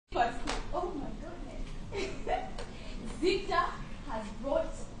ZICTA has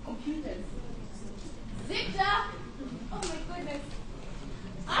brought computers. ZICTA, oh my goodness.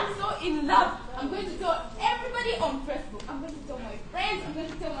 I'm so in love. I'm going to tell everybody on Facebook. I'm going to tell my friends. I'm going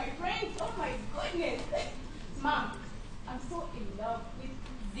to tell my friends. Oh my goodness. Mom, I'm so in love with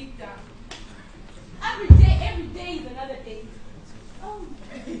ZICTA. Every day is another day. Oh.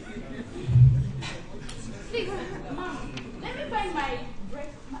 Please, Mom, let me find my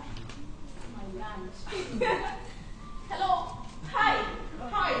lunch. Hello. Hi.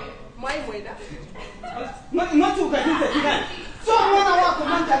 My winner. Not you can do that. So I want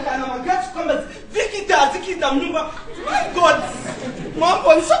to come and get ZICTA mnumba. My God. Mambo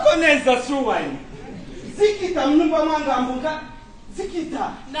nisokoneza suwani. ZICTA mnumba manga mbuka.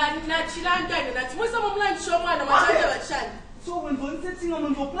 ZICTA. Na chilanga na timweza mumla nchomwa na machanja wachana. So when you setting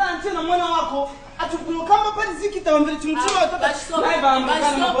on your plan tena mwana wako atukulu kama pale ZICTA wambele chumchuma watoto. Live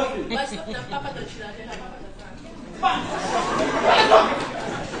ambukana na boyfriend. Basi na papa tachilanga na papa.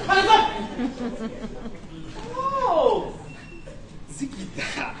 Oh,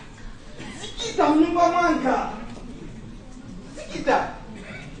 ZICTA mnumba manga. ZICTA.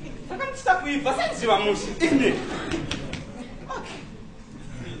 Saka nchita kuiva sanjiwa mushi. Ine. Okay.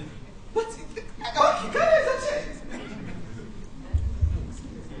 But okay, can I touch it?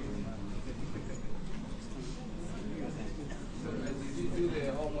 Did you do the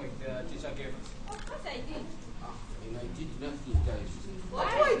homework the teacher gave us? Of course I did. And I did nothing, guys.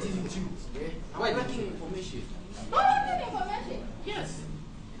 Why didn't you? I'm lacking information. Oh, you need information? Yes.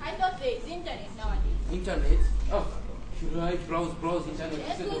 I thought there's internet nowadays. Internet? Oh, should I browse internet?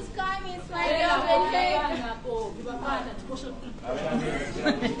 Yes, who's coming? It's my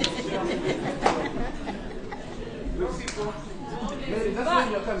Mary, that's when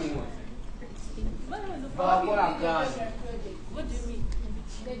you're coming. What do you mean?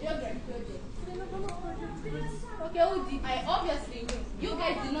 The geography project. Okay, who did? I obviously knew. You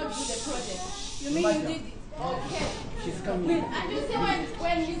guys did not do the project. You mean you did it? Okay. She's coming. And you see when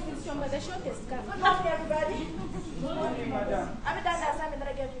Mrs. Chomba, the shortest come. Good morning, everybody. Good morning, madam. Have you done the assignment that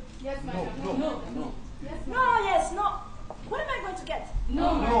I gave you? Yes, madam. No. Yes, No, yes, no. What am I going to get?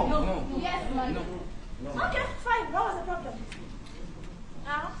 No. No. Yes, madam. Okay, fine. What was the problem?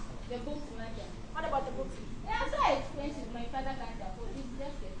 The books, madam. What about the books? They are so expensive. My father can't afford. It's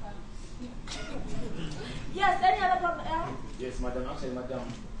just a family. Yes, any other problem? Yes, madam. Actually, madam,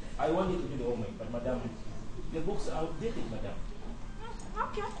 I want you to do the homework, but madam, the books are outdated, madam.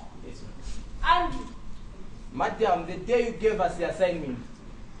 Okay. Yes, ma'am. And Madam, the day you gave us the assignment,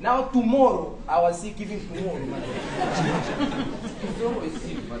 now tomorrow, I was sick even tomorrow, madam. It's always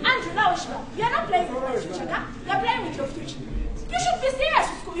sick, madam. Andrew, now you are not playing with my future, huh? You are playing with your future. You should be serious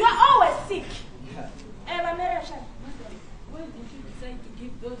with school. You are always sick. Why did you decide to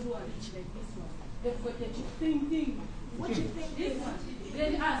give those who are rich like this one? They've got the same thing. What do you think? This one.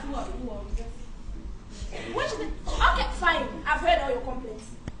 Then ask who are just. What do you think? Okay, fine. I've heard all your complaints.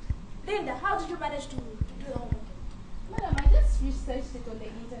 Linda, how did you manage to do the homework? Madam, I just researched it on the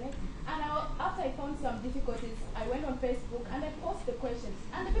internet, and after I found some difficulties, I went on Facebook and I posted the questions.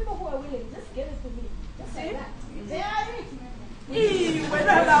 And the people who are willing just gave it to me. Just like that. They are rich,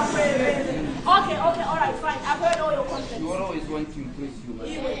 madam. Okay, all right, fine. I've heard all your complaints. You always want to impress you,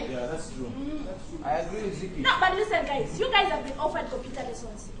 madam. Yeah, that's true. I agree with Ziki. No, but listen, guys. You guys have been offered computer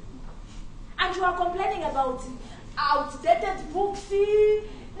lessons. And you are complaining about outdated books.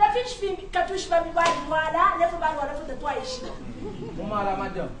 Mumala,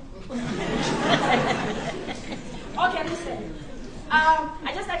 madam. Okay, listen.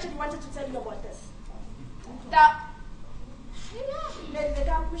 I just actually wanted to tell you about this.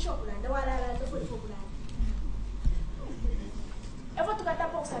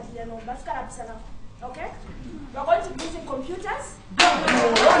 Okay? We're going to be using computers.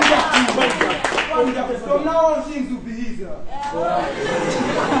 From now on, things will be easier. So,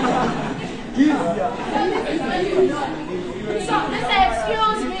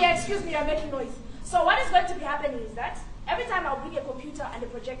 excuse me, you're making noise. So what is going to be happening is that every time I'll bring a computer and a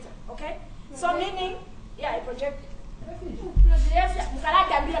projector, okay? So meaning, yeah, a projector.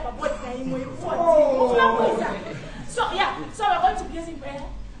 So yeah, so we're going to be using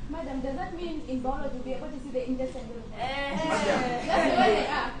Madam, does that mean in biology we'll be able to see the index and the that's the way they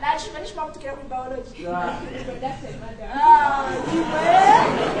are. Like, when you to care with biology. reproduction, madam?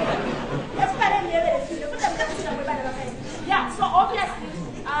 Yeah, so obviously,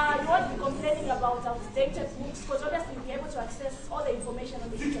 you won't be complaining about outdated books because obviously you'll be able to access all the information on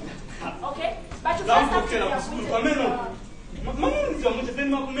the internet. Okay? But you first have to be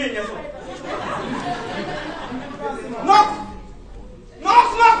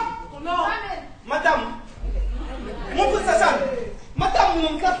No! Madam!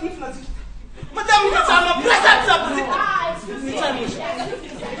 Madam, you are present. Excuse me.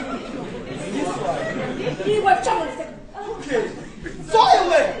 Okay. So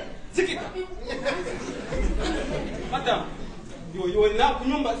anyway, ZICTA. Madam, you are now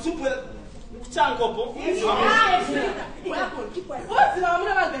kunyumba super changopo. What's the name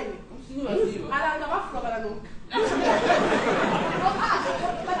of the I don't know.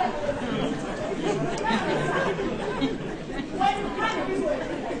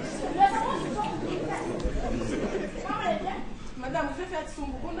 Madame, vous faites son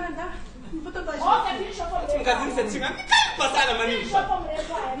bon mandat. Vous faites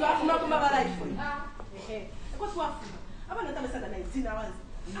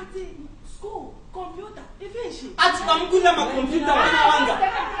school, computer, efficient. Ati kamkula makompyuta wanawanga.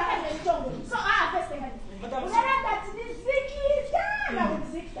 So madam, that is ZICTA. Now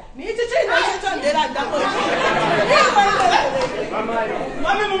ZICTA. Ni chichi na chichi ndera ndako.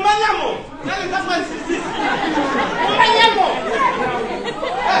 Mami mumanyamo. Nani kama sisi. Mumanyamo.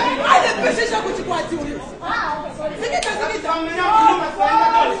 Ale pesha kuchikwati uli. Okay, sorry. ZICTA.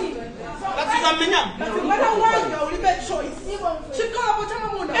 Mwana wanga uli make choice. Chika hapo chama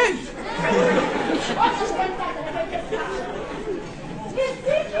munda.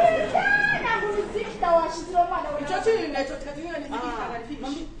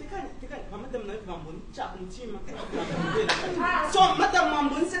 So, madam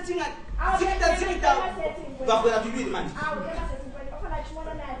Mamboni setting at ZICTA. Bakwela bibili man. I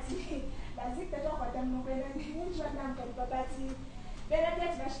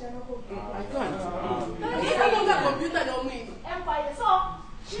can't. You don't have a computer no me. Empire. So,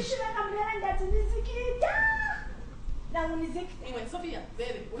 she should have come there and that's ZICTA. Now, when is ZICTA? Anyway, Sophia,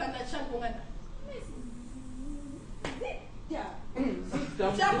 baby, unanda changu ngana. Yeah.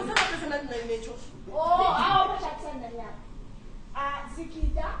 Changu sana pesa na nimecho. Oh, hao kwa chakisana ya.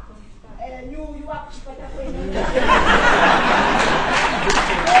 ZICTA. You are kuchipata kwenu.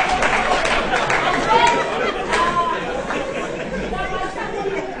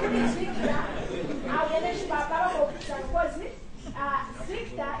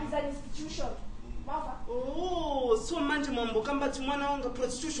 ZICTA is an institution. Oh, so manje mambo kamba mwana wanga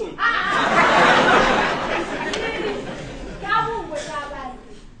prostitution.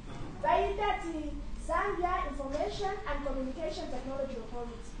 Zambia Information and Communication Technology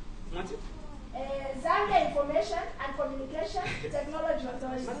Authority. What? Zambia Information and Communication Technology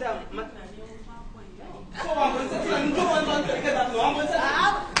Authority. Madam, so I'm going to say, I'm going to get that long.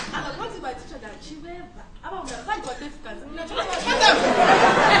 I'm going to my teacher that she will. I'm going to find what this can.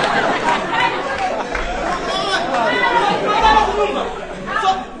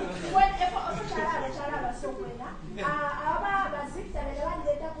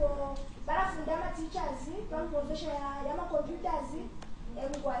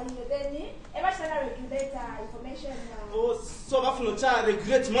 Oh, so bafuna cha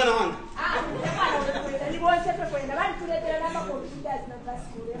regret mwana wangu.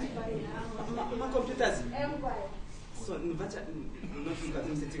 Ma computers. So nivacha nofunga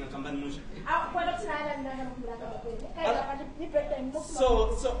timsetting kambani mosha.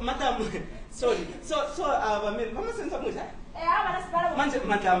 So madam, sorry. So mama senza mosha. Manje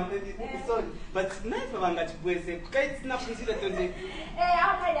madam, sorry, but nice babanga chibweze kai sinafunzira tonje.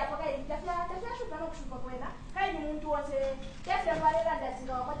 Kai muntu wose kese valela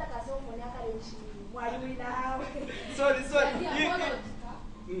ndazinga wakwata kaso umone akarechi mwalimu nawe. Sorry.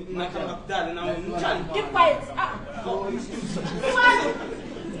 Nakanga kudala na mchana. Keep quiet.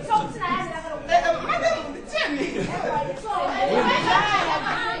 So tina yazi nakalo. Madam, tell me.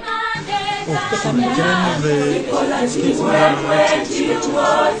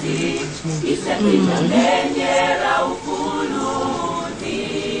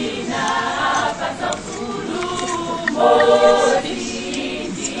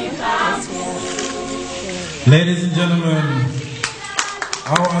 Ladies and gentlemen,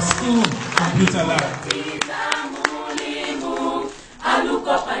 our school computer lab.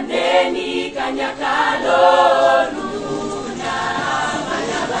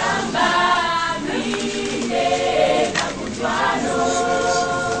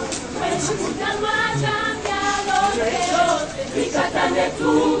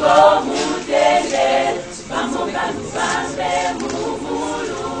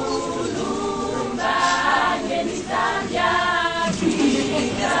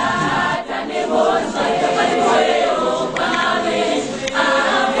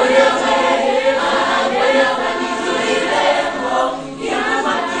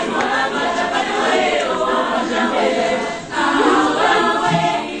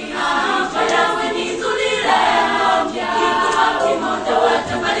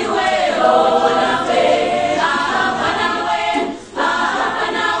 Somebody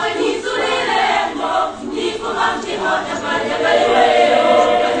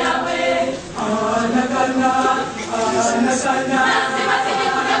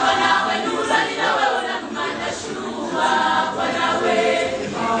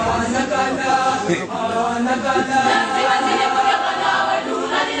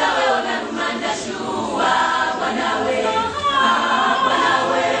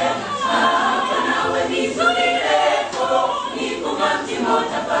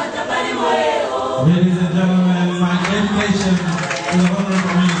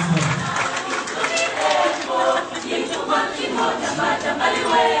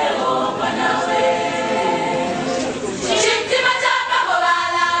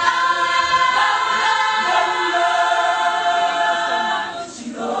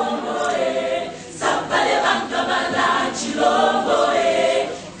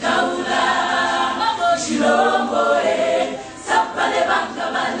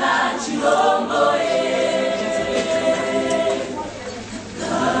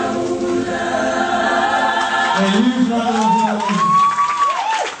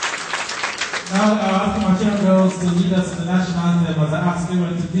Now I'll ask my chair girls to lead us in the national anthem as I ask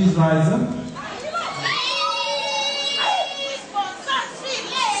everyone to please rise up.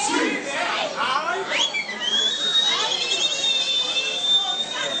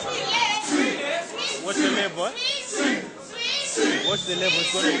 What's the level? What's the level?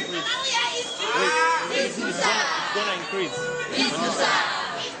 It's going to increase. Wait, it's going to increase.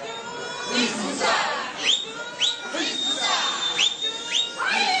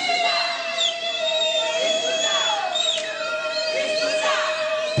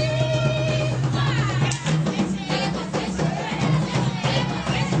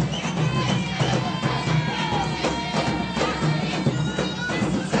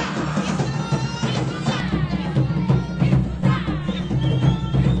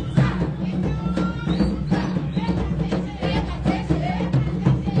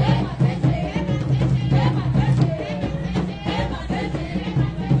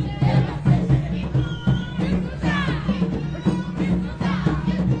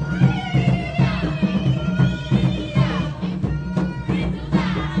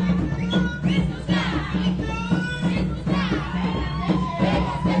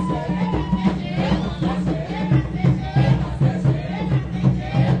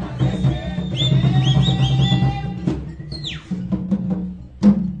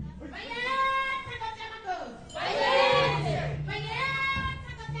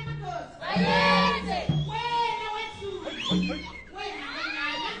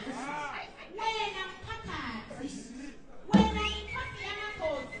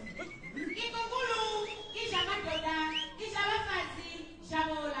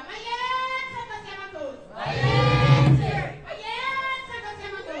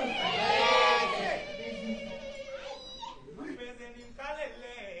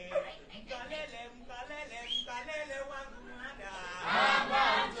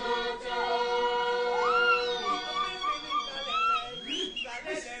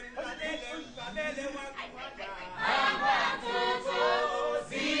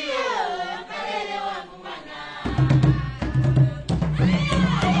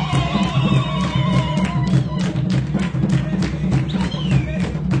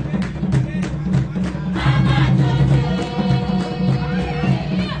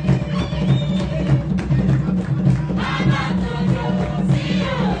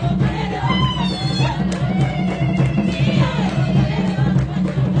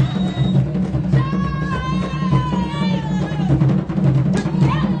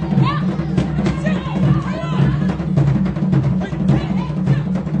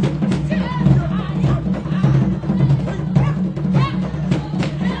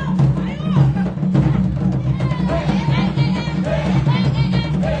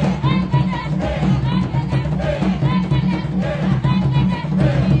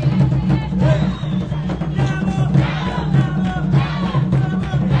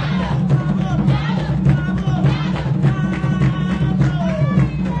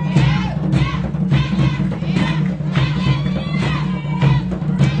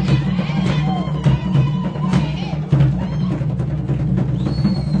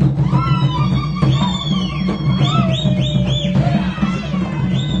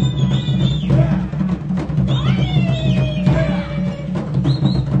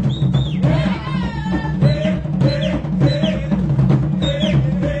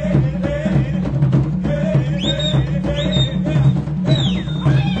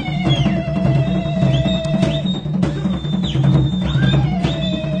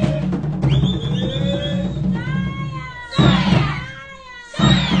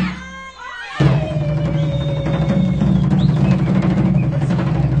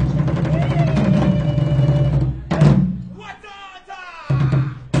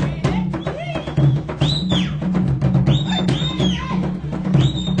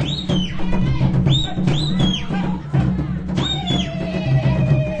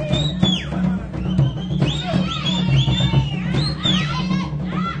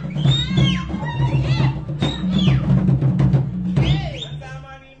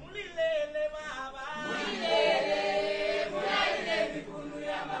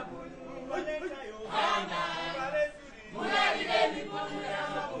 Hey,